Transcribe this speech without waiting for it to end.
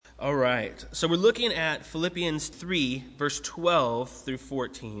right, so we're looking at Philippians 3, verse 12 through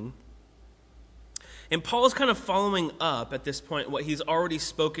 14. And Paul is kind of following up at this point what he's already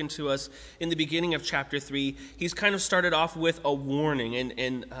spoken to us in the beginning of chapter 3. He's kind of started off with a warning,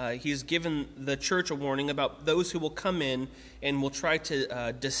 and he's given the church a warning about those who will come in and will try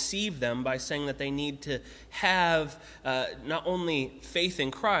to deceive them by saying that they need to have not only faith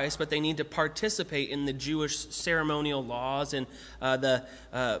in Christ, but they need to participate in the Jewish ceremonial laws and the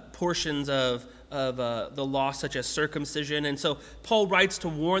portions of the law, such as circumcision. And so Paul writes to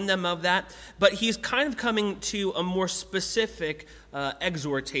warn them of that, but he's kind of coming to a more specific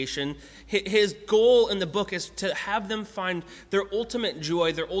exhortation. His goal in the book is to have them find their ultimate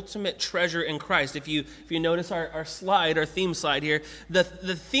joy, their ultimate treasure in Christ. If you notice our theme slide here, the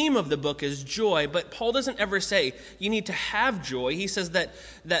theme of the book is joy, but Paul doesn't ever say you need to have joy. He says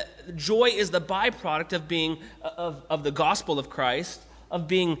that joy is the byproduct of being of the gospel of Christ, of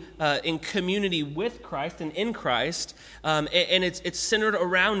being in community with Christ and in Christ, and it's centered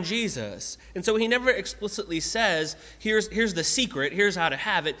around Jesus. And so he never explicitly says, here's the secret, here's how to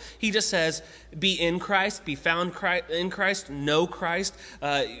have it. He just says, be in Christ, be found in Christ, know Christ.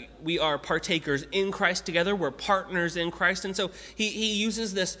 We are partakers in Christ together. We're partners in Christ. And so he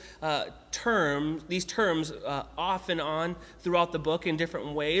uses these terms off and on throughout the book in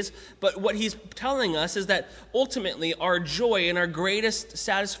different ways. But what he's telling us is that ultimately our joy and our greatest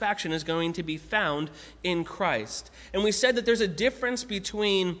satisfaction is going to be found in Christ. And we said that there's a difference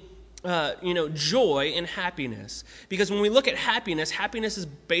between joy and happiness. Because when we look at happiness is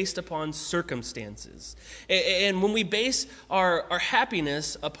based upon circumstances. And when we base our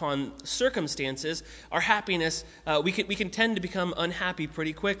happiness upon circumstances, our happiness, we can tend to become unhappy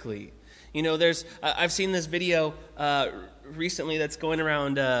pretty quickly. I've seen this video recently that's going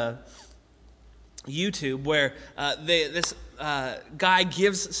around YouTube where this guy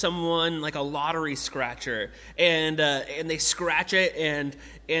gives someone like a lottery scratcher, and they scratch it, and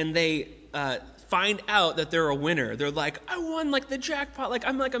they find out that they're a winner. They're like, I won like the jackpot, like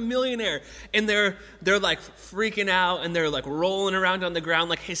I'm like a millionaire. And they're like freaking out, and they're like rolling around on the ground,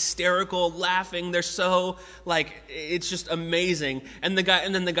 like hysterical, laughing. They're so like, it's just amazing. And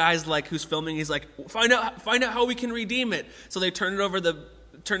then the guy's like, who's filming, he's like, find out how we can redeem it. So they turn it over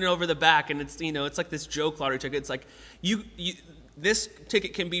the back, and it's it's like this joke lottery ticket. It's like you this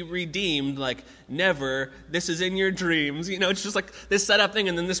ticket can be redeemed, like never. This is in your dreams. It's just like this setup thing,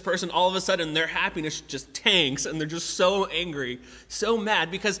 and then this person, all of a sudden, their happiness just tanks, and they're just so angry, so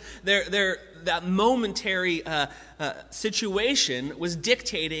mad, because that momentary situation was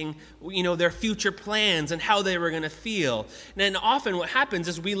dictating, their future plans and how they were going to feel. And often what happens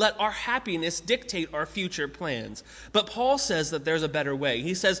is we let our happiness dictate our future plans. But Paul says that there's a better way.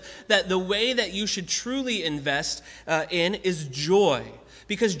 He says that the way that you should truly invest in is joy.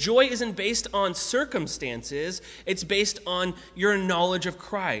 Because joy isn't based on circumstances, it's based on your knowledge of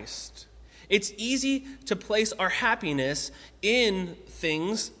Christ. It's easy to place our happiness in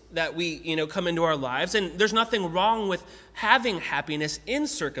things that we, come into our lives. And there's nothing wrong with having happiness in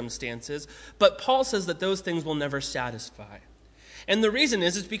circumstances, but Paul says that those things will never satisfy. And the reason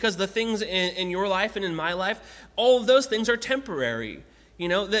is because the things in your life and in my life, all of those things are temporary.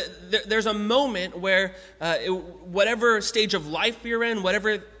 There's a moment where whatever stage of life you're in,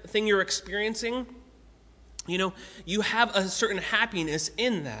 whatever thing you're experiencing, you have a certain happiness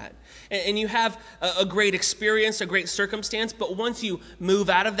in that. And you have a great experience, a great circumstance, but once you move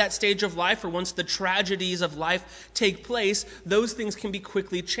out of that stage of life, or once the tragedies of life take place, those things can be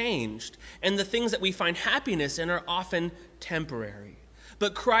quickly changed. And the things that we find happiness in are often temporary.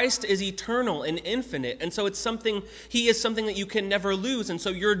 But Christ is eternal and infinite, and so He is something that you can never lose, and so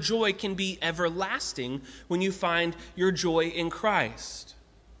your joy can be everlasting when you find your joy in Christ.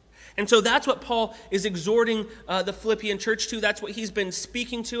 And so that's what Paul is exhorting the Philippian church to. That's what he's been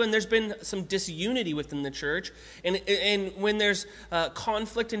speaking to, and there's been some disunity within the church. And when there's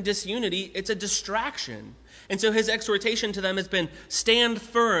conflict and disunity, it's a distraction. And so his exhortation to them has been, stand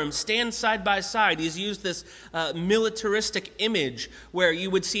firm, stand side by side. He's used this militaristic image where you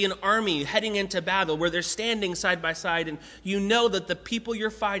would see an army heading into battle, where they're standing side by side, and you know that the people you're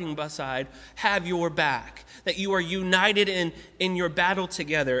fighting beside have your back, that you are united in your battle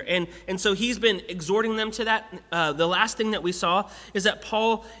together. And so he's been exhorting them to that. The last thing that we saw is that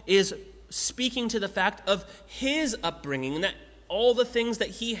Paul is speaking to the fact of his upbringing, and that all the things that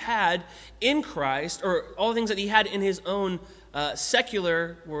he had in Christ, or all the things that he had in his own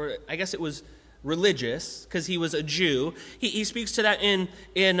secular, or I guess it was religious, because he was a Jew. He speaks to that in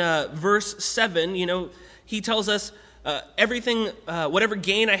verse 7. He tells us, everything, whatever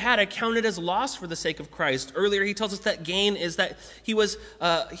gain I had, I counted as loss for the sake of Christ. Earlier, he tells us that gain is that he was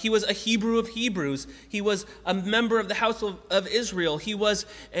a Hebrew of Hebrews. He was a member of the house of Israel. He was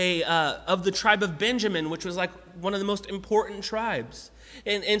of the tribe of Benjamin, which was like one of the most important tribes.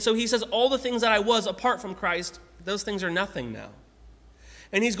 And so he says, all the things that I was apart from Christ, those things are nothing now.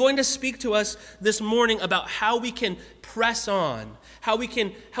 And he's going to speak to us this morning about how we can press on, how we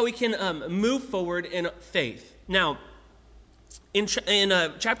can move forward in faith. Now, in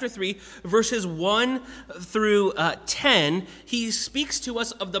chapter 3, verses 1 through 10, he speaks to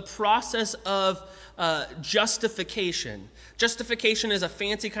us of the process of justification. Justification is a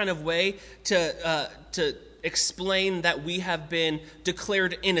fancy kind of way to explain that we have been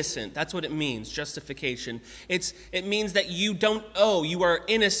declared innocent. That's what it means, justification. It means that you don't owe, you are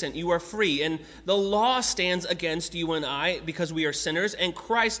innocent, you are free. And the law stands against you and I because we are sinners, and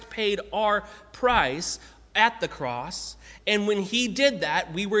Christ paid our price at the cross. And when he did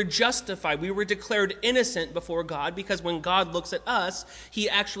that, we were justified. We were declared innocent before God, because when God looks at us, he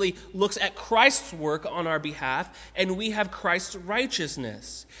actually looks at Christ's work on our behalf, and we have Christ's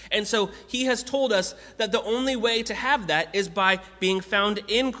righteousness. And so he has told us that the only way to have that is by being found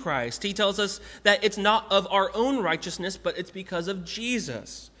in Christ. He tells us that it's not of our own righteousness, but it's because of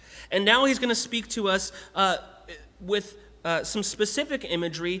Jesus. And now he's going to speak to us with some specific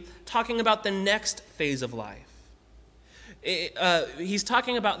imagery, talking about the next phase of life. He's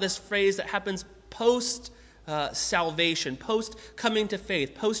talking about this phrase that happens post salvation, post coming to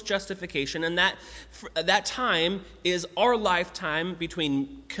faith, post justification, and that time is our lifetime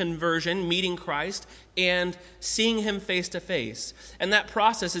between conversion, meeting Christ, and seeing him face to face. And that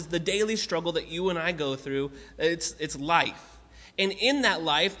process is the daily struggle that you and I go through. It's life. And in that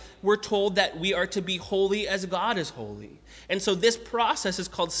life, we're told that we are to be holy as God is holy. And so this process is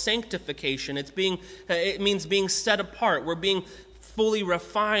called sanctification. It means being set apart. We're being fully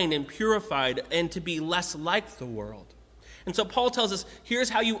refined and purified, and to be less like the world. And so Paul tells us, here's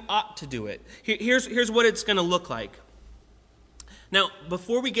how you ought to do it. Here's what it's going to look like. Now,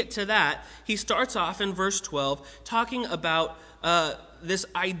 before we get to that, he starts off in verse 12 talking about this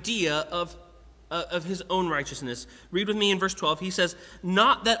idea of his own righteousness. Read with me in verse 12. He says,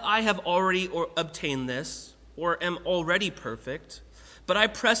 "Not that I have already obtained this, or am already perfect, but I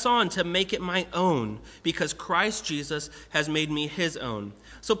press on to make it my own, because Christ Jesus has made me his own."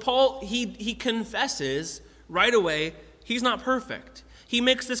 So Paul, he confesses right away he's not perfect. He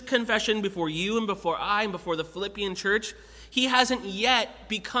makes this confession before you and before I and before the Philippian church. He hasn't yet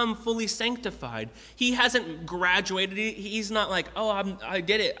become fully sanctified. He hasn't graduated. He's not like, I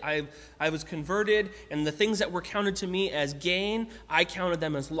did it. I was converted, and the things that were counted to me as gain, I counted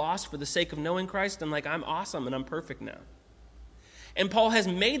them as loss for the sake of knowing Christ, and I'm awesome and I'm perfect now. And Paul has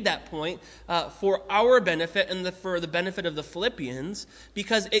made that point for our benefit and for the benefit of the Philippians,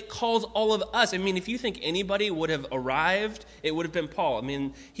 because it calls all of us. I mean, if you think anybody would have arrived, it would have been Paul. I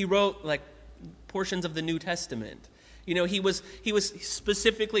mean, he wrote portions of the New Testament. You know, he was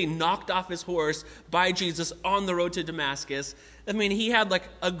specifically knocked off his horse by Jesus on the road to Damascus. I mean, he had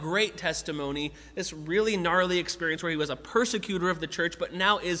a great testimony, this really gnarly experience where he was a persecutor of the church, but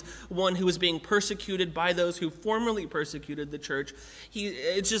now is one who is being persecuted by those who formerly persecuted the church.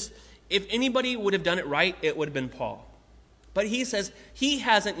 If anybody would have done it right, it would have been Paul. But he says he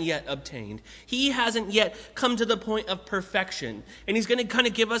hasn't yet obtained. He hasn't yet come to the point of perfection. And he's going to kind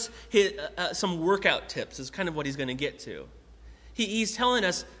of give us some workout tips is kind of what he's going to get to. He's telling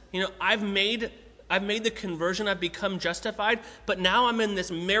us, I've made the conversion, I've become justified, but now I'm in this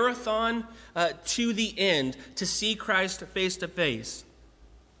marathon to the end to see Christ face to face.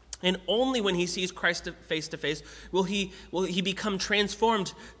 And only when he sees Christ face to face will he become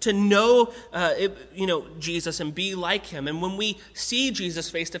transformed to know Jesus and be like him. And when we see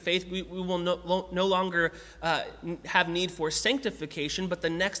Jesus face to face, we will no longer have need for sanctification, but the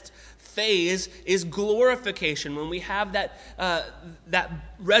next phase is glorification. When we have that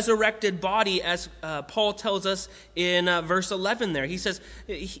resurrected body, as Paul tells us in verse 11 there, he says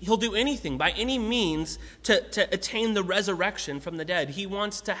he'll do anything by any means to attain the resurrection from the dead. He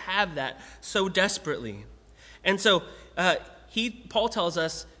wants to have that so desperately. And so Paul tells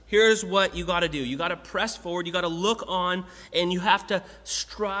us, here's what you got to do. You got to press forward, you got to look on, and you have to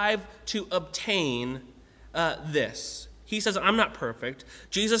strive to obtain this. He says, I'm not perfect.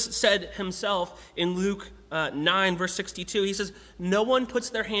 Jesus said himself in Luke 9, verse 62, he says, no one puts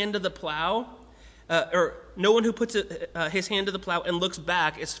their hand to the plow, or no one who puts his hand to the plow and looks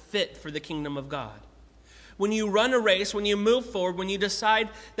back is fit for the kingdom of God. When you run a race, when you move forward, when you decide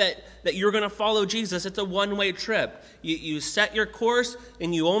that you're going to follow Jesus, it's a one-way trip. You set your course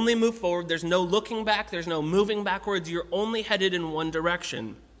and you only move forward. There's no looking back. There's no moving backwards. You're only headed in one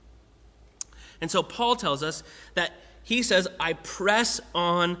direction. And so Paul tells us that he says, I press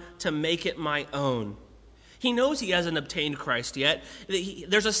on to make it my own. He knows he hasn't obtained Christ yet.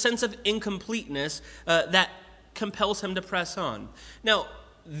 There's a sense of incompleteness that compels him to press on. Now,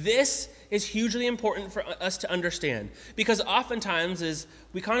 this is hugely important for us to understand, because oftentimes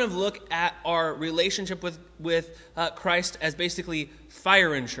we kind of look at our relationship with Christ as basically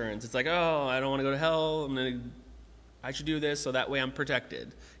fire insurance. It's like, oh, I don't want to go to hell. I should do this so that way I'm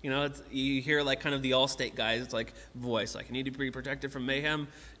protected. You hear like kind of the Allstate guys, it's like voice, like I need to be protected from mayhem.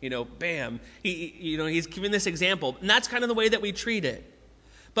 Bam. He's giving this example, and that's kind of the way that we treat it.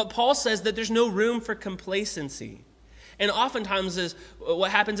 But Paul says that there's no room for complacency. And oftentimes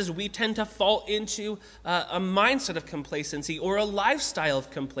what happens is we tend to fall into a mindset of complacency or a lifestyle of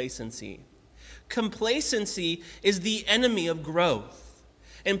complacency. Complacency is the enemy of growth.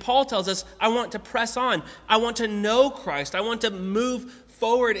 And Paul tells us, I want to press on. I want to know Christ. I want to move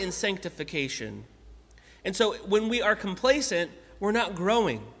forward in sanctification. And so when we are complacent, we're not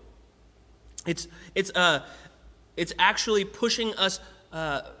growing. It's actually pushing us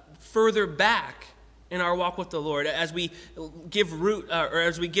further back in our walk with the Lord as we give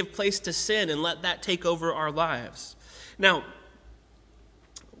as we give place to sin and let that take over our lives. Now,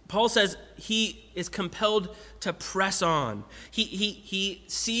 Paul says he is compelled to press on. He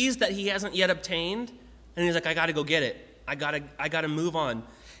sees that he hasn't yet obtained, and he's like, I got to go get it. I got to move on.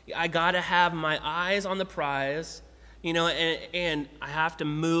 I got to have my eyes on the prize, and I have to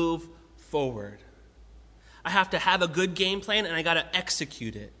move forward. I have to have a good game plan, and I got to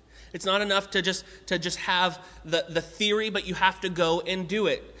execute it. It's not enough to just have the theory, but you have to go and do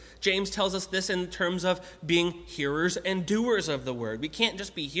it. James tells us this in terms of being hearers and doers of the word. We can't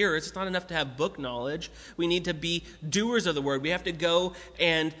just be hearers. It's not enough to have book knowledge. We need to be doers of the word. We have to go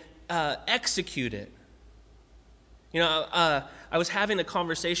and execute it. I was having a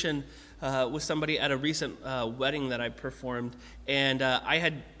conversation with somebody at a recent wedding that I performed, and I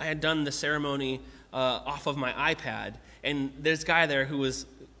had done the ceremony off of my iPad, and there's a guy there who was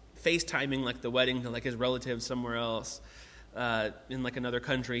FaceTiming like the wedding to like his relatives somewhere else in like another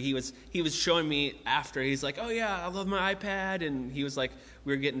country. He was showing me after. He's like, oh yeah, I love my iPad, and he was like,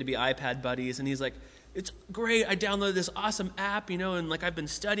 we were getting to be iPad buddies, and he's like, it's great. I downloaded this awesome app, and like I've been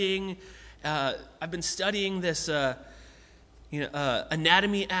studying this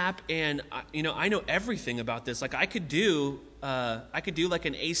anatomy app, and I know everything about this. Like I could do like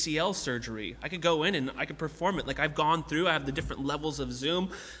an ACL surgery. I could go in and I could perform it. Like I've gone through, I have the different levels of Zoom.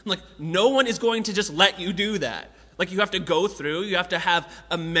 I'm like, no one is going to just let you do that. Like you have to go through, you have to have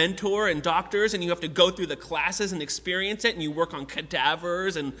a mentor and doctors, and you have to go through the classes and experience it, and you work on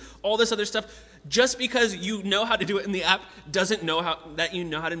cadavers and all this other stuff. Just because you know how to do it in the app doesn't know that you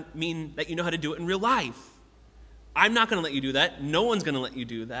know how to do it in real life. I'm not going to let you do that. No one's going to let you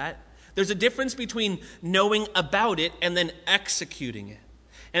do that. There's a difference between knowing about it and then executing it.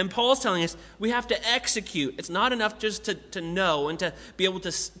 And Paul's telling us we have to execute. It's not enough just to know and to be able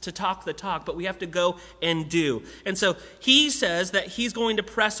to talk the talk, but we have to go and do. And so he says that he's going to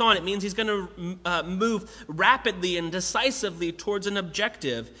press on. It means he's going to move rapidly and decisively towards an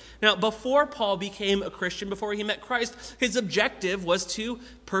objective. Now, before Paul became a Christian, before he met Christ, his objective was to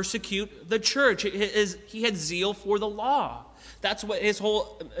persecute the church. He had zeal for the law. That's what his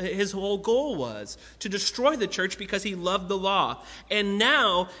whole goal was, to destroy the church because he loved the law. And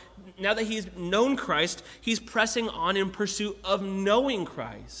now that he's known Christ, he's pressing on in pursuit of knowing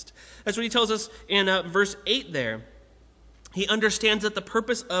Christ. That's what he tells us in verse 8 there. He understands that the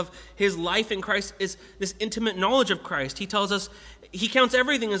purpose of his life in Christ is this intimate knowledge of Christ. He tells us he counts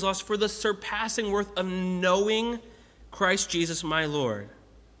everything as lost for the surpassing worth of knowing Christ Jesus my Lord.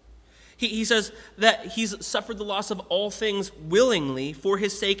 He says that he's suffered the loss of all things willingly for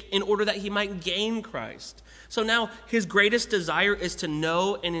his sake in order that he might gain Christ. So now his greatest desire is to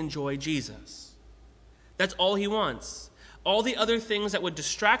know and enjoy Jesus. That's all he wants. All the other things that would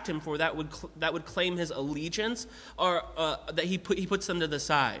distract him for that would claim his allegiance are that he puts them to the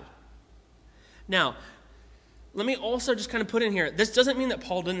side. Now, let me also just kind of put in here, this doesn't mean that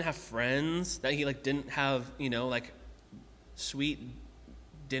Paul didn't have friends, that he didn't have, sweet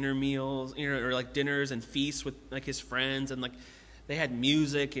dinner meals, or like dinners and feasts with like his friends, and like they had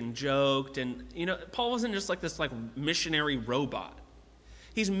music and joked, and Paul wasn't just like this like missionary robot.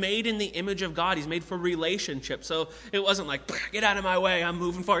 He's made in the image of God. He's made for relationship. So it wasn't like, get out of my way, I'm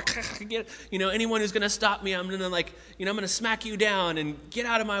moving forward. Anyone who's going to stop me, I'm going to I'm going to smack you down and get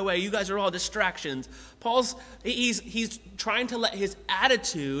out of my way. You guys are all distractions. He's trying to let his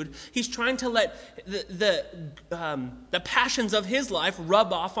attitude, he's trying to let the passions of his life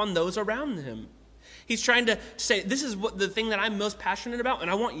rub off on those around him. He's trying to say, this is the thing that I'm most passionate about, and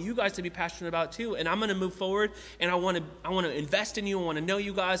I want you guys to be passionate about too. And I'm going to move forward, and I want to invest in you. I want to know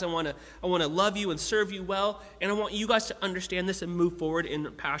you guys. I want to love you and serve you well. And I want you guys to understand this and move forward in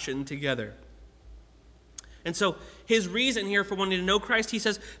passion together. And so his reason here for wanting to know Christ, he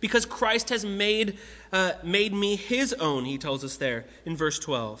says, because Christ has made me his own, he tells us there in verse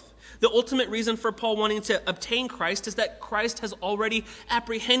 12. The ultimate reason for Paul wanting to obtain Christ is that Christ has already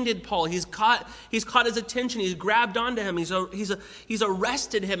apprehended Paul. He's caught his attention. He's grabbed onto him. He's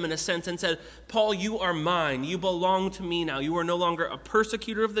arrested him in a sense and said, Paul, you are mine. You belong to me now. You are no longer a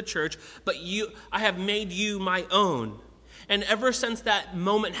persecutor of the church, but I have made you my own. And ever since that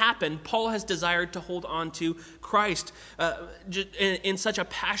moment happened, Paul has desired to hold on to Christ in such a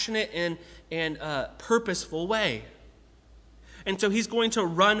passionate and purposeful way. And so he's going to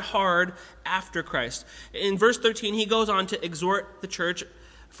run hard after Christ. In verse 13, he goes on to exhort the church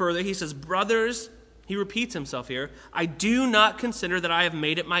further. He says, brothers, he repeats himself here, I do not consider that I have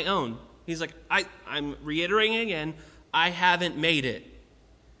made it my own. He's like, I'm reiterating again, I haven't made it.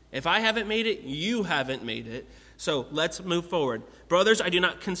 If I haven't made it, you haven't made it. So let's move forward. Brothers, I do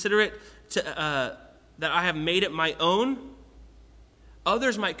not consider it that I have made it my own.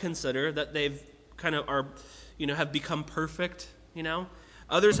 Others might consider that they've kind of have become perfect,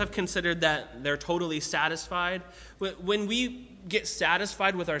 Others have considered that they're totally satisfied. When we get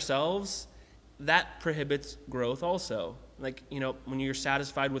satisfied with ourselves, that prohibits growth also. When you're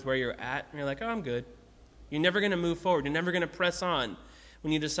satisfied with where you're at, and you're like, oh, I'm good. You're never going to move forward. You're never going to press on.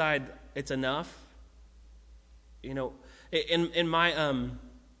 When you decide it's enough, in my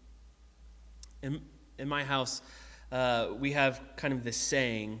house, we have kind of this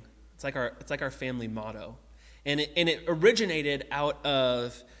saying. It's like our family motto, and it originated out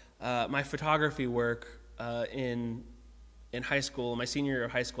of my photography work in high school. My senior year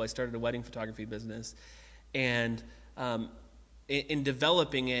of high school, I started a wedding photography business, and in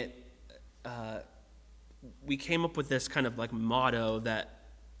developing it, we came up with this kind of motto that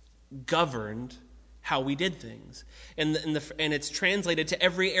governed how we did things, and it's translated to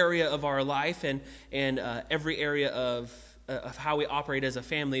every area of our life and every area of how we operate as a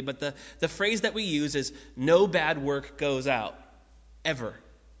family. But the phrase that we use is no bad work goes out, ever.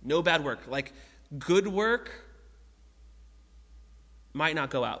 No bad work. Good work might not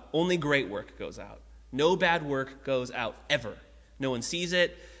go out. Only great work goes out. No bad work goes out, ever. No one sees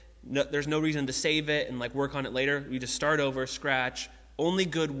it. No, there's no reason to save it and work on it later. We just start over, scratch. Only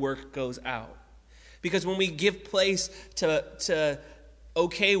good work goes out. Because when we give place to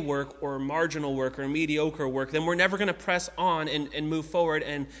okay work or marginal work or mediocre work, then we're never going to press on and move forward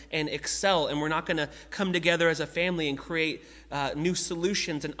and excel, and we're not going to come together as a family and create new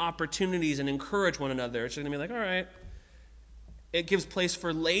solutions and opportunities and encourage one another. It's going to be all right. It gives place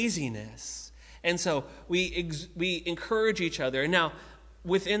for laziness. And so we encourage each other. And now,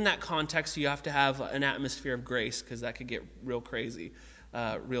 within that context, you have to have an atmosphere of grace, because that could get real crazy.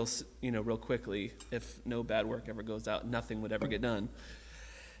 Real quickly. If no bad work ever goes out, nothing would ever get done.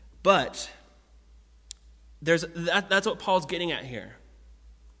 But that's what Paul's getting at here.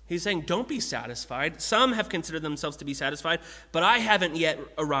 He's saying, don't be satisfied. Some have considered themselves to be satisfied, but I haven't yet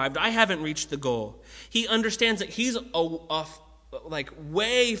arrived. I haven't reached the goal. He understands that he's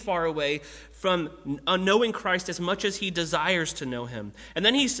way far away from knowing Christ as much as he desires to know him. And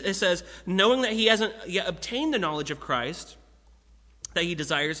then he says, knowing that he hasn't yet obtained the knowledge of Christ that he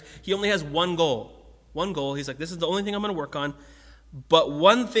desires, he only has one goal. One goal. He's like, this is the only thing I'm going to work on. But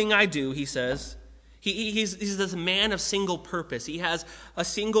one thing I do, he says, he's this man of single purpose. He has a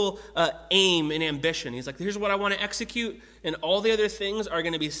single aim and ambition. He's like, here's what I want to execute, and all the other things are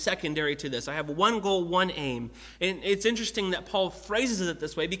going to be secondary to this. I have one goal, one aim. And it's interesting that Paul phrases it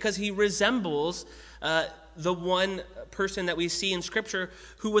this way because he resembles the one person that we see in Scripture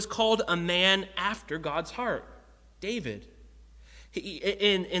who was called a man after God's heart, David.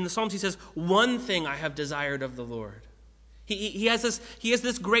 In the Psalms, he says, one thing I have desired of the Lord. He has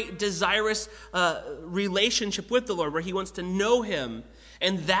this great desirous relationship with the Lord where he wants to know him,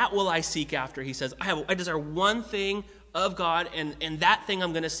 and that will I seek after. He says, I desire one thing of God, and that thing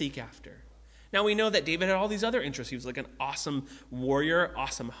I'm going to seek after. Now we know that David had all these other interests. He was like an awesome warrior,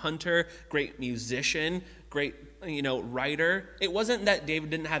 awesome hunter, great musician, great writer. It wasn't that David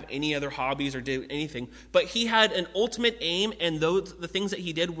didn't have any other hobbies or did anything, but he had an ultimate aim, and the things that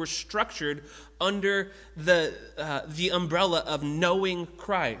he did were structured under the umbrella of knowing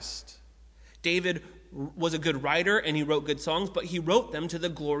Christ. David was a good writer, and he wrote good songs, but he wrote them to the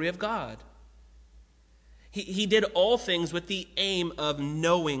glory of God. He did all things with the aim of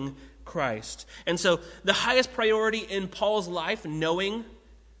knowing Christ. And so the highest priority in Paul's life, knowing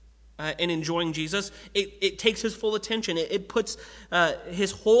and enjoying Jesus, it takes his full attention. It puts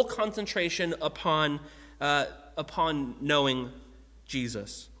his whole concentration upon knowing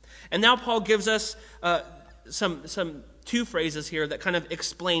Jesus. And now Paul gives us some two phrases here that kind of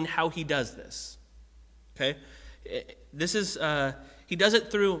explain how he does this. Okay, this is he does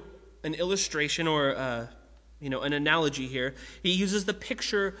it through an illustration or an analogy here. He uses the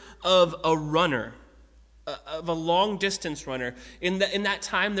picture of a runner, of a long distance runner. In that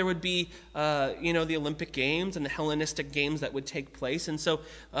time, there would be the Olympic Games and the Hellenistic Games that would take place, and so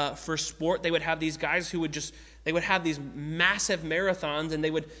for sport, they would have these guys who would have these massive marathons, and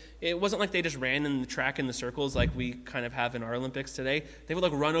it wasn't like they just ran in the track in the circles like we kind of have in our Olympics today. They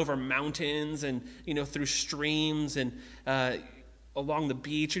would run over mountains and through streams and along the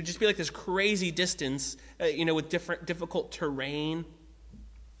beach. It would just be like this crazy distance, with difficult terrain.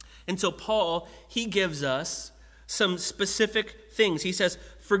 And so Paul, he gives us some specific things. He says,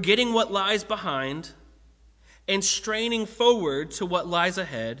 forgetting what lies behind and straining forward to what lies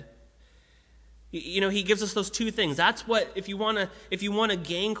ahead. He gives us those two things. That's what, if you want to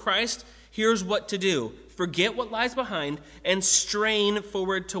gain Christ, here's what to do. Forget what lies behind and strain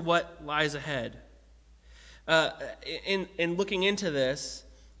forward to what lies ahead. In looking into this,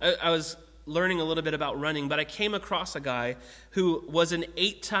 I was learning a little bit about running, but I came across a guy who was an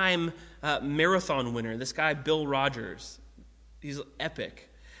 8-time marathon winner. This guy, Bill Rogers. He's epic.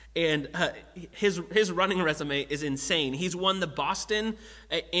 And his running resume is insane. He's won the Boston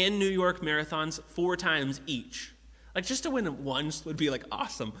and New York marathons 4 times each. Just to win once would be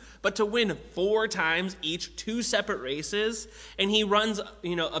awesome. But to win 4 times each, 2 separate races, and he runs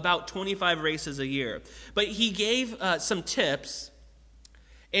about 25 races a year. But he gave some tips,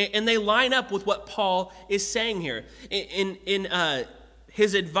 and they line up with what Paul is saying here. In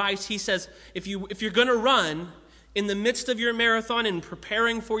his advice, he says, if you're going to run, in the midst of your marathon and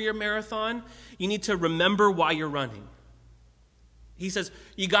preparing for your marathon, you need to remember why you're running. He says,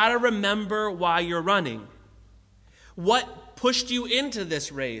 you got to remember why you're running. What pushed you into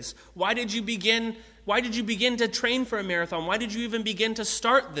this race? Why did you begin to train for a marathon? Why did you even begin to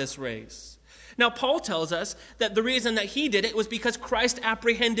start this race? Now, Paul tells us that the reason that he did it was because Christ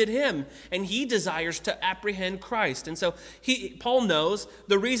apprehended him, and he desires to apprehend Christ. And so Paul knows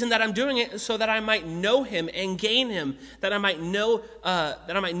the reason that I'm doing it is so that I might know him and gain him, that I might know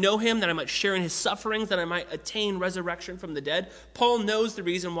him, that I might share in his sufferings, that I might attain resurrection from the dead. Paul knows the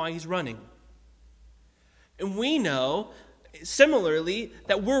reason why he's running. And we know, similarly,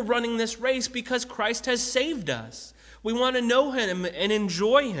 that we're running this race because Christ has saved us. We want to know him and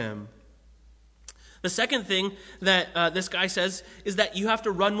enjoy him. The second thing that this guy says is that you have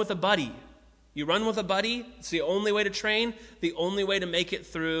to run with a buddy. You run with a buddy. It's the only way to train, the only way to make it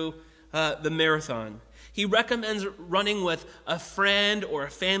through the marathon. He recommends running with a friend or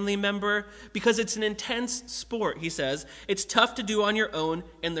a family member because it's an intense sport, he says. It's tough to do on your own,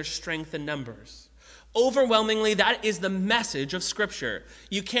 and there's strength in numbers. Overwhelmingly, that is the message of Scripture.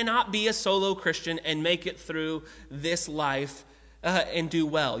 You cannot be a solo Christian and make it through this life and do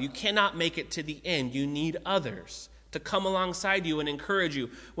well. You cannot make it to the end. You need others to come alongside you and encourage you.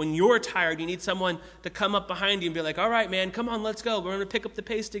 When you're tired, you need someone to come up behind you and be like, all right, man, come on, let's go. We're going to pick up the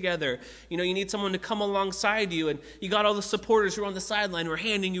pace together. You need someone to come alongside you, and you got all the supporters who are on the sideline who are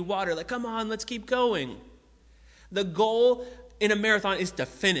handing you water, like, come on, let's keep going. The goal in a marathon is to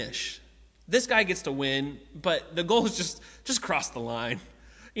finish. This guy gets to win, but the goal is just cross the line.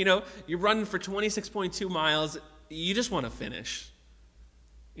 You're running for 26.2 miles. You just want to finish.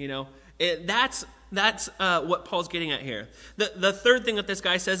 That's what Paul's getting at here. The third thing that this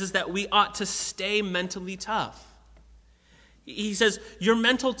guy says is that we ought to stay mentally tough. He says, your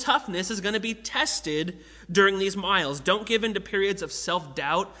mental toughness is going to be tested during these miles. Don't give in to periods of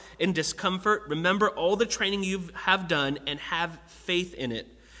self-doubt and discomfort. Remember all the training you have done and have faith in it.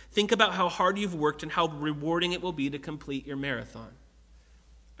 Think about how hard you've worked and how rewarding it will be to complete your marathon.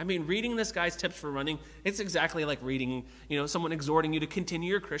 Reading this guy's tips for running, it's exactly like reading, someone exhorting you to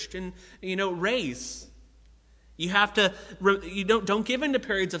continue your Christian, race. You have to, don't give in to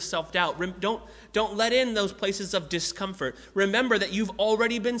periods of self-doubt. Don't let in those places of discomfort. Remember that you've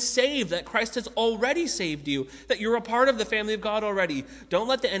already been saved, that Christ has already saved you, that you're a part of the family of God already. Don't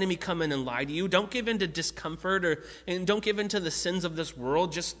let the enemy come in and lie to you. Don't give in to discomfort and don't give in to the sins of this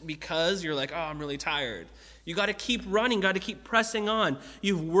world just because you're like, oh, I'm really tired. You got to keep running, got to keep pressing on.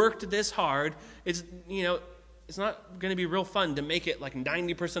 You've worked this hard. It's not going to be real fun to make it like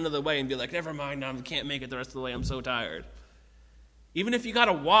 90% of the way and be like, never mind, I can't make it the rest of the way. I'm so tired. Even if you got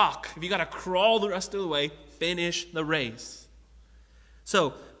to walk, if you got to crawl the rest of the way, finish the race.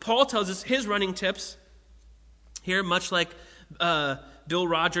 So Paul tells us his running tips here, much like Bill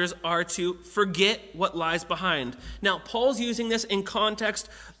Rogers, are to forget what lies behind. Now, Paul's using this in context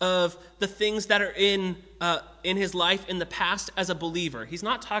of the things that are in his life in the past as a believer. He's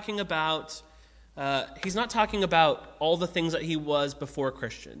not talking about all the things that he was before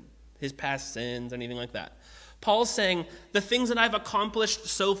Christian, his past sins, anything like that. Paul's saying, the things that I've accomplished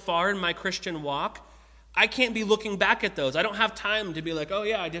so far in my Christian walk, I can't be looking back at those. I don't have time to be like, oh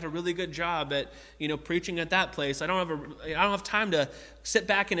yeah, I did a really good job at, preaching at that place. I don't have time to sit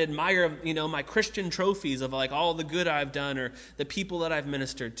back and admire, my Christian trophies of like all the good I've done or the people that I've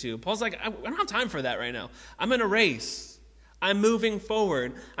ministered to. Paul's like, I don't have time for that right now. I'm in a race. I'm moving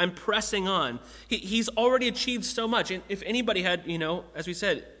forward. I'm pressing on. He's already achieved so much. And if anybody had, as we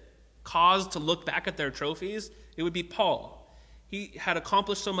said, cause to look back at their trophies, it would be Paul. He had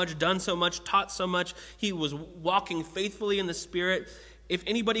accomplished so much, done so much, taught so much. He was walking faithfully in the Spirit. If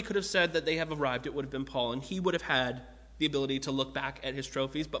anybody could have said that they have arrived, it would have been Paul. And he would have had the ability to look back at his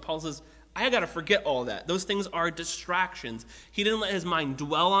trophies. But Paul says, I got to forget all that. Those things are distractions. He didn't let his mind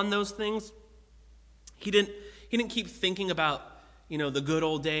dwell on those things. He didn't keep thinking about, the good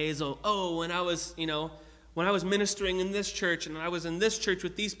old days. When I was ministering in this church and I was in this church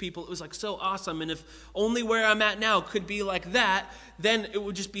with these people, it was like so awesome. And if only where I'm at now could be like that, then it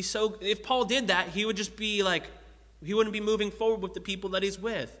would just be so. If Paul did that, he would just be like, he wouldn't be moving forward with the people that he's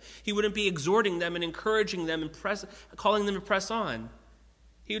with. He wouldn't be exhorting them and encouraging them and calling them to press on.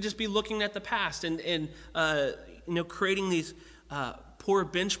 He would just be looking at the past and creating these poor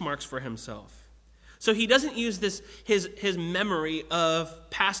benchmarks for himself. So he doesn't use his memory of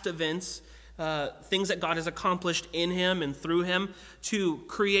past events, things that God has accomplished in him and through him to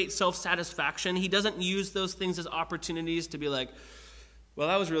create self-satisfaction. He doesn't use those things as opportunities to be like, well,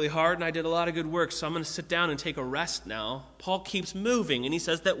 that was really hard and I did a lot of good work, so I'm going to sit down and take a rest now. Paul keeps moving, and he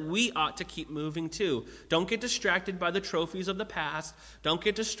says that we ought to keep moving too. Don't get distracted by the trophies of the past. Don't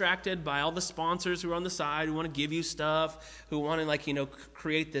get distracted by all the sponsors who are on the side who want to give you stuff, who want to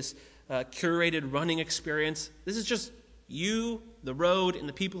create this curated running experience. This is just you, the road, and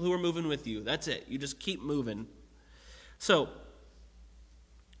the people who are moving with you. That's it. You just keep moving. So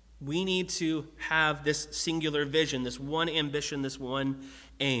we need to have this singular vision, this one ambition, this one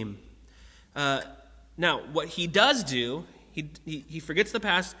aim. Now, what he does do, he forgets the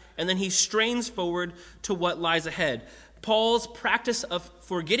past, and then he strains forward to what lies ahead. Paul's practice of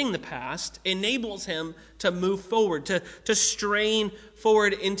forgetting the past enables him to move forward, to strain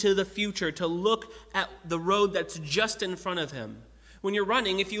forward into the future, to look at the road that's just in front of him. When you're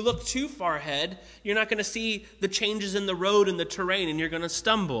running, if you look too far ahead, you're not going to see the changes in the road and the terrain, and you're going to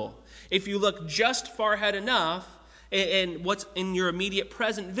stumble. If you look just far ahead enough, and what's in your immediate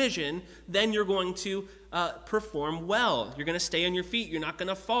present vision, then you're going to perform well. You're going to stay on your feet. You're not going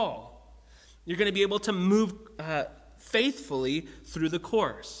to fall. You're going to be able to move faithfully through the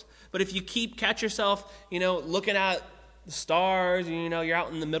course. But if you catch yourself, looking at the stars, you're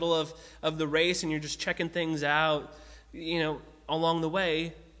out in the middle of the race and you're just checking things out, along the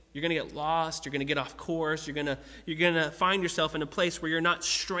way, you're going to get lost, you're going to get off course, you're going to find yourself in a place where you're not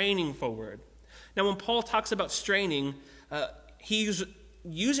straining forward. Now, when Paul talks about straining, he's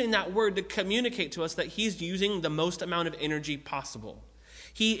using that word to communicate to us that he's using the most amount of energy possible.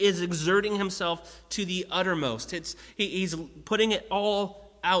 He is exerting himself to the uttermost. He's putting it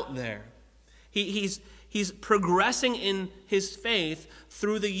all out there. He's progressing in his faith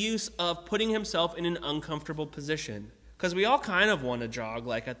through the use of putting himself in an uncomfortable position. Because we all kind of want to jog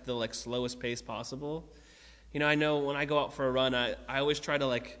at the slowest pace possible. I know when I go out for a run, I always try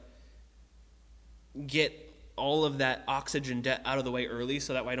to get all of that oxygen debt out of the way early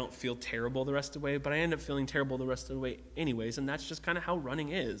so that way I don't feel terrible the rest of the way. But I end up feeling terrible the rest of the way anyways, and that's just kind of how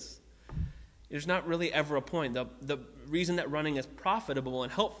running is. There's not really ever a point. The reason that running is profitable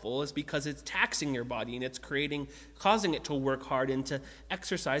and helpful is because it's taxing your body and it's causing it to work hard and to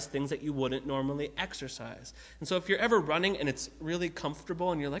exercise things that you wouldn't normally exercise. And so if you're ever running and it's really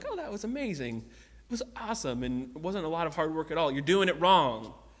comfortable and you're like, oh, that was amazing, it was awesome, and it wasn't a lot of hard work at all, you're doing it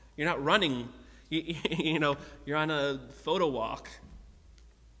wrong. You're not running. You're on a photo walk,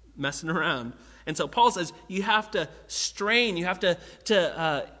 messing around. And so Paul says you have to strain, you have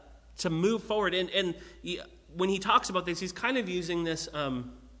to move forward. And when he talks about this, he's kind of using this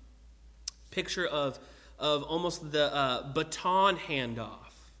picture of almost the baton handoff.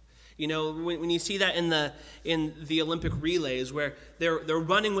 When you see that in the Olympic relays, where they're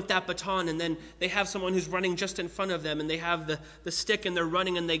running with that baton, and then they have someone who's running just in front of them, and they have the stick, and they're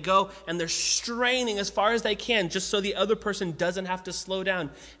running, and they go, and they're straining as far as they can, just so the other person doesn't have to slow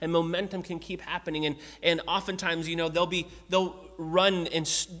down, and momentum can keep happening. And oftentimes, they'll run and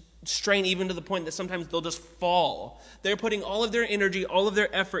strain even to the point that sometimes they'll just fall. They're putting all of their energy, all of their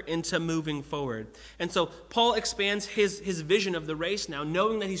effort into moving forward. And so Paul expands his vision of the race now,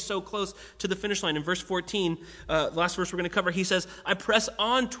 knowing that he's so close to the finish line. In verse 14, last verse we're going to cover, he says, I press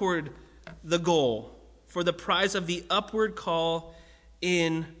on toward the goal for the prize of the upward call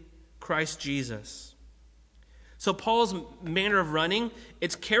in Christ Jesus. So Paul's manner of running,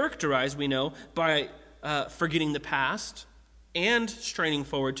 it's characterized, we know, by forgetting the past and straining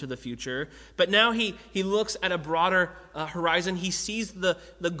forward to the future. But now he looks at a broader horizon. He sees the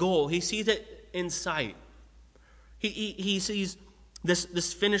goal. He sees it in sight. He sees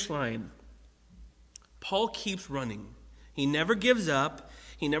this finish line. Paul keeps running. He never gives up.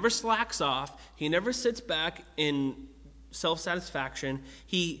 He never slacks off. He never sits back in self-satisfaction.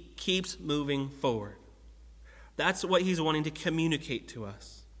 He keeps moving forward. That's what he's wanting to communicate to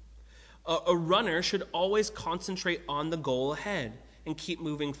us. A runner should always concentrate on the goal ahead and keep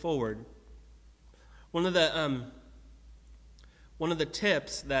moving forward. One of the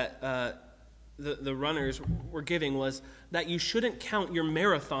tips that the runners were giving was that you shouldn't count your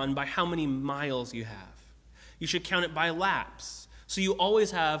marathon by how many miles you have. You should count it by laps. So you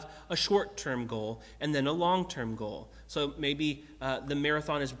always have a short-term goal and then a long-term goal. So maybe the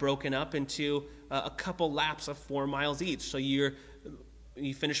marathon is broken up into a couple laps of 4 miles each. So you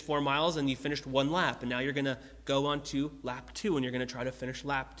finished 4 miles and you finished 1 lap, and now you're going to go on to lap 2, and you're going to try to finish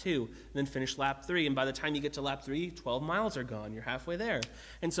lap 2, and then finish lap 3, and by the time you get to lap 3, 12 miles are gone. You're halfway there.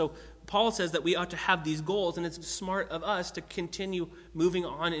 And so Paul says that we ought to have these goals, and it's smart of us to continue moving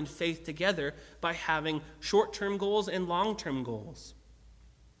on in faith together by having short-term goals and long-term goals.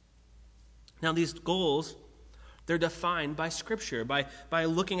 Now these goals, they're defined by Scripture, by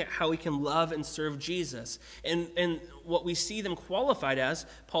looking at how we can love and serve Jesus. And what we see them qualified as,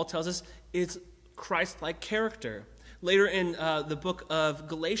 Paul tells us, is Christ-like character. Later in the book of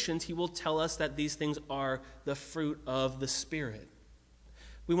Galatians, he will tell us that these things are the fruit of the Spirit.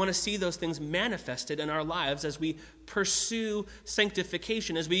 We want to see those things manifested in our lives as we pursue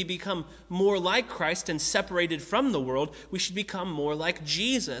sanctification. As we become more like Christ and separated from the world, we should become more like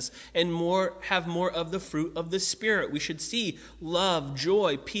Jesus and have more of the fruit of the Spirit. We should see love,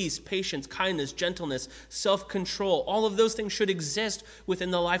 joy, peace, patience, kindness, gentleness, self-control. All of those things should exist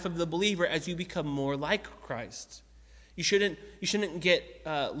within the life of the believer as you become more like Christ. You shouldn't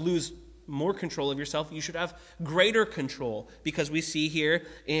lose more control of yourself. You should have greater control, because we see here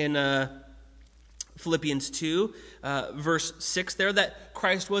in Philippians 2, verse 6 there, that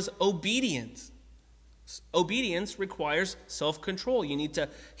Christ was obedient. Obedience requires self-control. You need to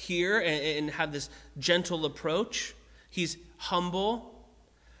hear and have this gentle approach. He's humble.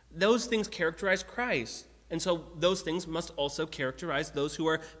 Those things characterize Christ. And so those things must also characterize those who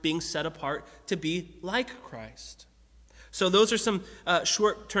are being set apart to be like Christ. So those are some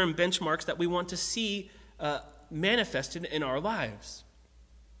short-term benchmarks that we want to see manifested in our lives.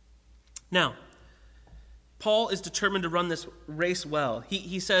 Now, Paul is determined to run this race well.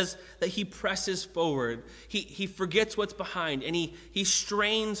 He says that he presses forward. He forgets what's behind, and he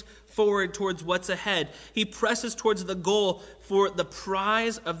strains forward towards what's ahead. He presses towards the goal for the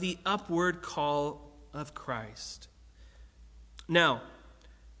prize of the upward call of Christ. Now,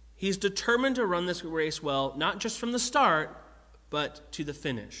 he's determined to run this race well, not just from the start, but to the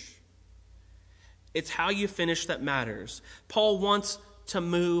finish. It's how you finish that matters. Paul wants to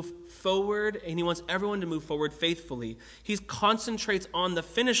move forward, and he wants everyone to move forward faithfully. He concentrates on the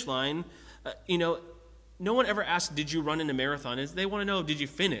finish line. No one ever asks, did you run in a marathon? They want to know, did you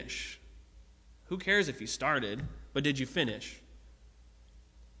finish? Who cares if you started, but did you finish?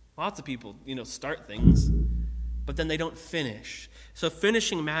 Lots of people, start things, but then they don't finish. So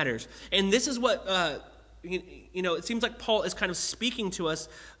finishing matters. And this is what, it seems like Paul is kind of speaking to us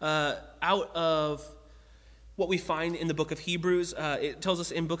out of what we find in the book of Hebrews. It tells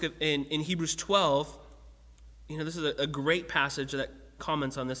us in Hebrews 12, this is a great passage that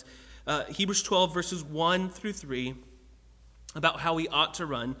comments on this. Hebrews 12, verses 1 through 3, about how we ought to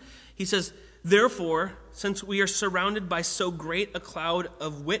run. He says, therefore, since we are surrounded by so great a cloud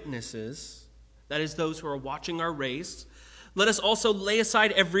of witnesses, that is those who are watching our race, let us also lay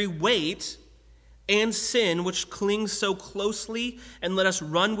aside every weight and sin which clings so closely, and let us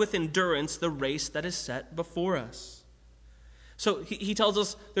run with endurance the race that is set before us. So he tells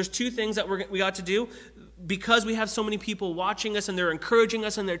us there's two things that we got to do. Because we have so many people watching us and they're encouraging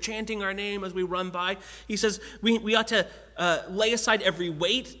us and they're chanting our name as we run by, he says we ought to lay aside every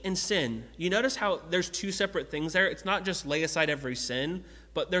weight and sin. You notice how there's two separate things there? It's not just lay aside every sin,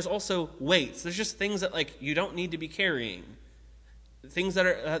 but there's also weights. There's just things that you don't need to be carrying, things that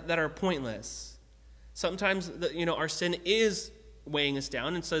are pointless. Sometimes our sin is weighing us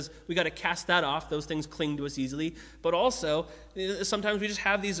down, and says we got to cast that off. Those things cling to us easily, but also sometimes we just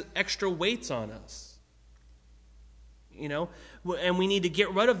have these extra weights on us. And we need to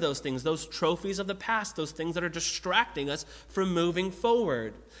get rid of those things, those trophies of the past, those things that are distracting us from moving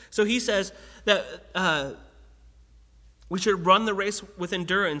forward. So he says that we should run the race with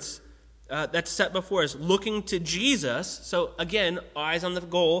endurance that's set before us, looking to Jesus. So again, eyes on the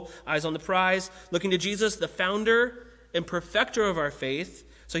goal, eyes on the prize, looking to Jesus, the founder and perfecter of our faith.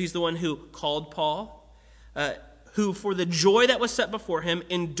 So he's the one who called Paul, who for the joy that was set before him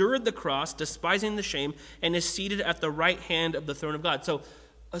endured the cross, despising the shame, and is seated at the right hand of the throne of God.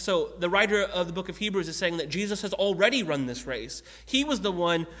 So the writer of the book of Hebrews is saying that Jesus has already run this race. He was the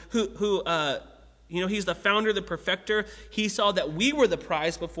one who he's the founder, the perfecter. He saw that we were the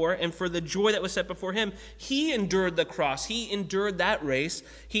prize before, and for the joy that was set before him, he endured the cross. He endured that race.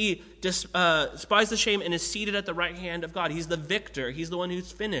 He despised the shame and is seated at the right hand of God. He's the victor. He's the one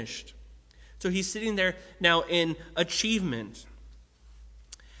who's finished. So he's sitting there now in achievement.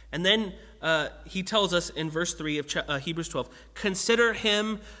 And then he tells us in verse 3 of Hebrews 12, consider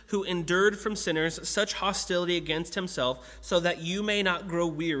him who endured from sinners such hostility against himself, so that you may not grow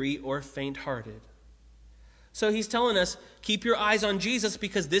weary or faint-hearted. So he's telling us, keep your eyes on Jesus,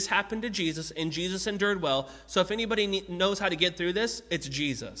 because this happened to Jesus, and Jesus endured well. So if anybody knows how to get through this, it's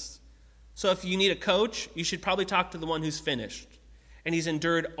Jesus. So if you need a coach, you should probably talk to the one who's finished. And he's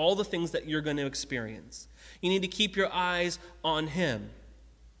endured all the things that you're going to experience. You need to keep your eyes on him.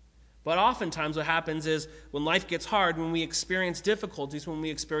 But oftentimes what happens is when life gets hard, when we experience difficulties, when we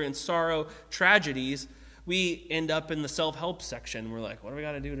experience sorrow, tragedies, we end up in the self-help section. We're like, what do we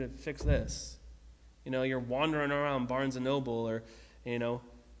got to do to fix this? You're wandering around Barnes & Noble or,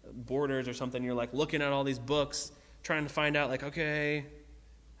 Borders or something. You're looking at all these books, trying to find out okay,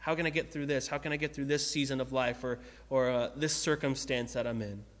 how can I get through this? How can I get through this season of life or this circumstance that I'm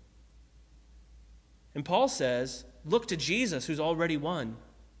in? And Paul says, look to Jesus, who's already won.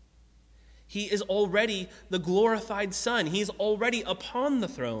 He is already the glorified Son. He's already upon the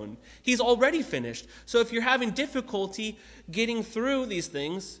throne. He's already finished. So if you're having difficulty getting through these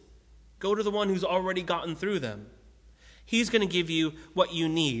things, go to the one who's already gotten through them. He's going to give you what you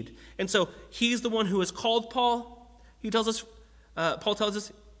need. And so he's the one who has called Paul. Paul tells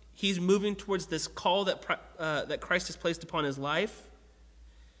us, he's moving towards this call that Christ has placed upon his life.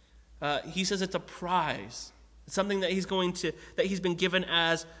 He says it's a prize. It's something that he's been given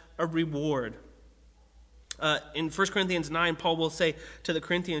as a reward. In 1 Corinthians 9, Paul will say to the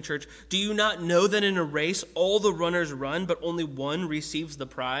Corinthian church, do you not know that in a race all the runners run, but only one receives the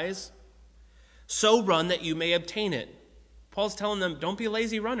prize? So run that you may obtain it. Paul's telling them, don't be a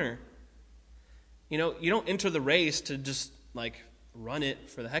lazy runner. You don't enter the race to just run it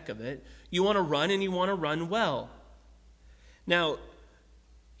for the heck of it. You want to run, and you want to run well. Now,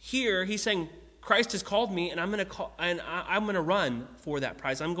 here he's saying, Christ has called me, and I'm going to run for that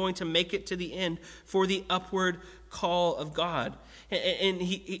prize. I'm going to make it to the end for the upward call of God. And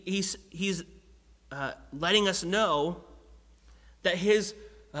he's letting us know that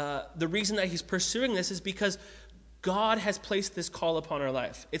the reason that he's pursuing this is because God has placed this call upon our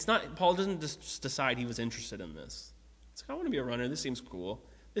life. It's not, Paul doesn't just decide he was interested in this. It's I want to be a runner. This seems cool.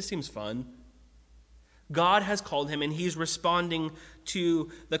 This seems fun. God has called him, and he's responding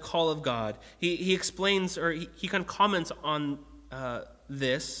to the call of God. He explains, or he kind of comments on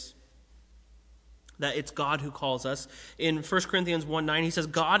this, that it's God who calls us. In 1 Corinthians 1:9, he says,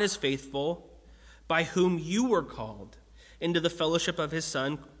 God is faithful, by whom you were called into the fellowship of his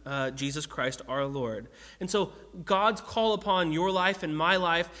Son, Jesus Christ our Lord. And so God's call upon your life and my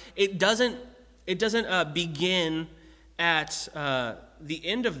life, it doesn't begin at the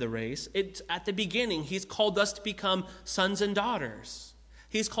end of the race. It's at the beginning. He's called us to become sons and daughters.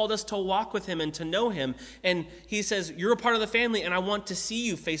 He's called us to walk with him and to know him. And he says, you're a part of the family, and I want to see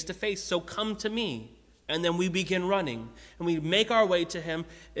you face to face, so come to me. And then we begin running, and we make our way to him,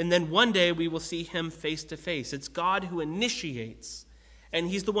 and then one day we will see him face to face. It's God who initiates, and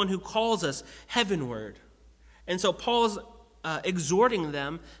he's the one who calls us heavenward. And so Paul's exhorting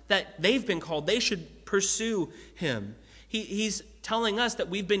them that they've been called. They should pursue him. He's telling us that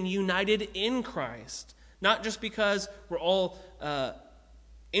we've been united in Christ, not just because we're all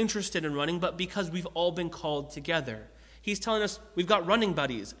interested in running, but because we've all been called together. He's telling us we've got running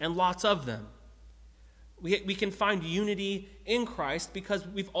buddies and lots of them. We can find unity in Christ because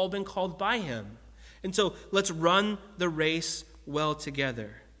we've all been called by him. And so let's run the race well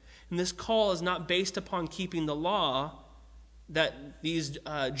together. And this call is not based upon keeping the law that these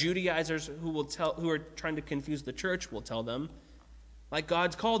Judaizers who are trying to confuse the church will tell them. Like,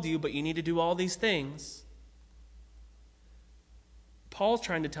 God's called you, but you need to do all these things. Paul's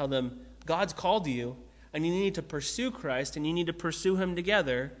trying to tell them, God's called you, and you need to pursue Christ, and you need to pursue him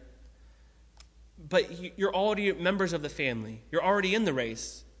together. But you're already members of the family. You're already in the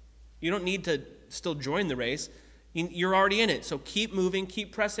race. You don't need to still join the race. You're already in it. So keep moving,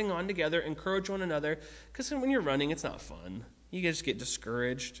 keep pressing on together, encourage one another. Because when you're running, it's not fun. You just get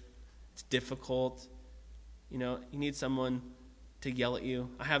discouraged. It's difficult. You need someone to yell at you.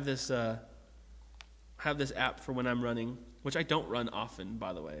 I have this app for when I'm running, which I don't run often,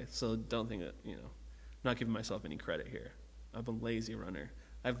 by the way. So don't think that, I'm not giving myself any credit here. I'm a lazy runner.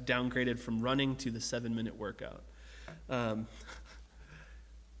 I've downgraded from running to the 7-minute workout. But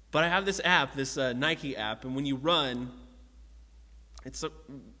I have this app, this Nike app, and when you run, it's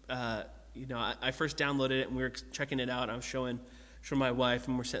I first downloaded it and we were checking it out. I was showing my wife,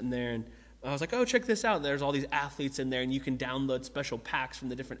 and we're sitting there, and I was like, "Oh, check this out!" There's all these athletes in there, and you can download special packs from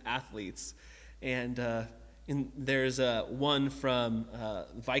the different athletes. And there's one from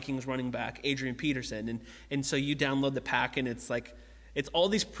Vikings running back Adrian Peterson, and so you download the pack, and it's all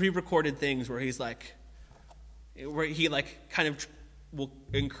these pre-recorded things where he kind of will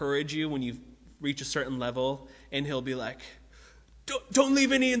encourage you when you reach a certain level, and he'll be like, don't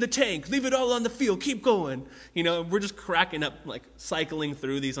leave any in the tank, leave it all on the field, keep going. We're just cracking up, cycling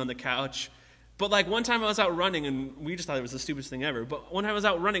through these on the couch. But one time I was out running, and we just thought it was the stupidest thing ever. But one time I was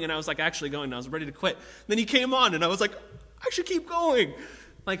out running, and I was actually going, and I was ready to quit. Then he came on, and I was like, I should keep going.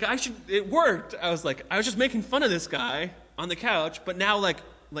 It worked. I was just making fun of this guy on the couch, but now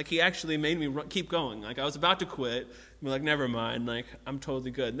he actually made me keep going. I was about to quit, and be never mind, I'm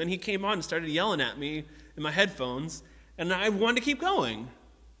totally good. And then he came on and started yelling at me in my headphones, and I wanted to keep going.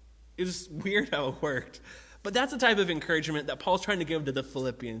 It was weird how it worked. But that's the type of encouragement that Paul's trying to give to the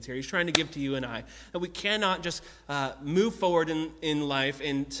Philippians here. He's trying to give to you and I. That we cannot just move forward in life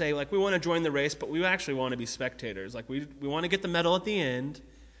and say, we want to join the race, but we actually want to be spectators. We want to get the medal at the end.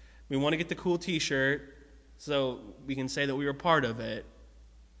 We want to get the cool T-shirt so we can say that we were part of it.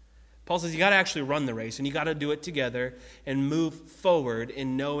 Paul says you got to actually run the race, and you got to do it together and move forward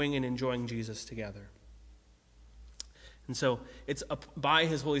in knowing and enjoying Jesus together. And so it's by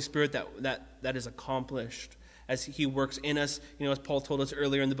his Holy Spirit that is accomplished as he works in us, as Paul told us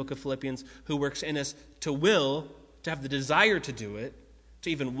earlier in the book of Philippians, who works in us to have the desire to do it, to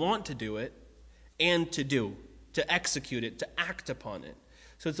even want to do it, and to execute it, to act upon it.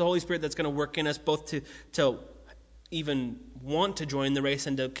 So it's the Holy Spirit that's going to work in us both to even want to join the race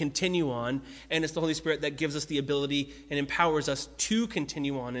and to continue on, and it's the Holy Spirit that gives us the ability and empowers us to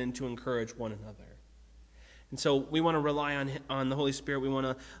continue on and to encourage one another. And so we want to rely on the Holy Spirit. We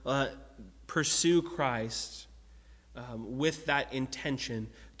want to pursue Christ with that intention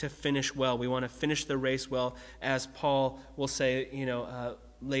to finish well. We want to finish the race well, as Paul will say,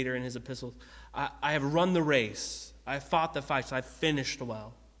 later in his epistles. I have run the race. I have fought the fights. I've finished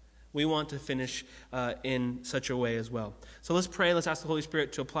well. We want to finish in such a way as well. So let's pray. Let's ask the Holy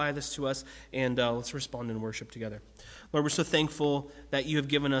Spirit to apply this to us, and let's respond in worship together. Lord, we're so thankful that you have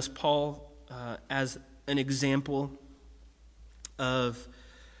given us Paul as an example of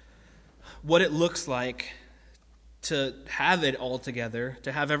what it looks like to have it all together,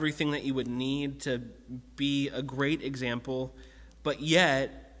 to have everything that you would need to be a great example, but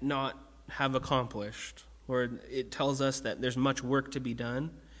yet not have accomplished. Lord, it tells us that there's much work to be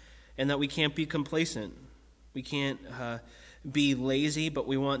done and that we can't be complacent. We can't be lazy, but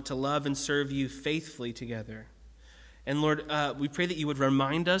we want to love and serve you faithfully together. And Lord, we pray that you would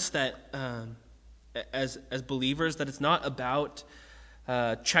remind us that as believers, that it's not about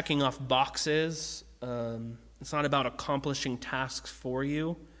checking off boxes. It's not about accomplishing tasks for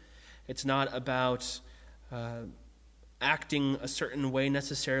you. It's not about acting a certain way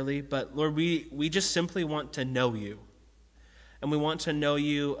necessarily. But Lord, we just simply want to know you. And we want to know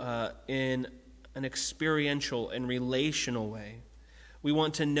you in an experiential and relational way. We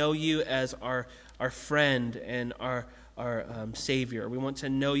want to know you as our friend and our Savior. We want to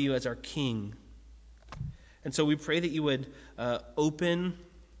know you as our King. And so we pray that you would open,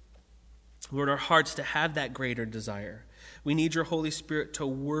 Lord, our hearts to have that greater desire, We need your Holy Spirit to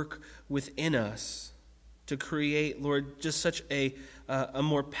work within us, to create, Lord, just such a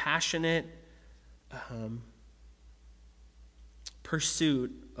more passionate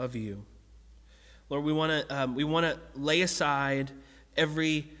pursuit of you. Lord, we want to lay aside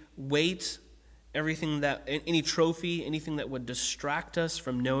every weight, everything that, any trophy, anything that would distract us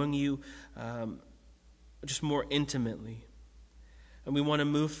from knowing you just more intimately. And we want to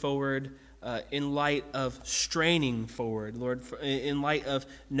move forward in light of straining forward, Lord, in light of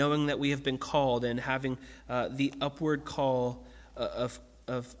knowing that we have been called and having the upward call of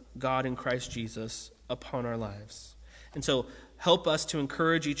God in Christ Jesus upon our lives. And so help us to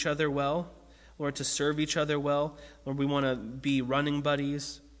encourage each other well, Lord, to serve each other well. Lord, we want to be running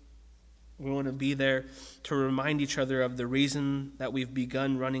buddies. We want to be there to remind each other of the reason that we've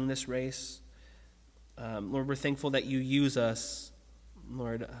begun running this race. Lord, we're thankful that you use us,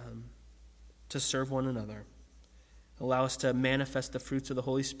 Lord, to serve one another. Allow us to manifest the fruits of the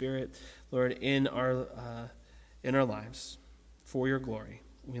Holy Spirit, Lord, in our lives for your glory.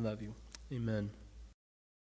 We love you. Amen.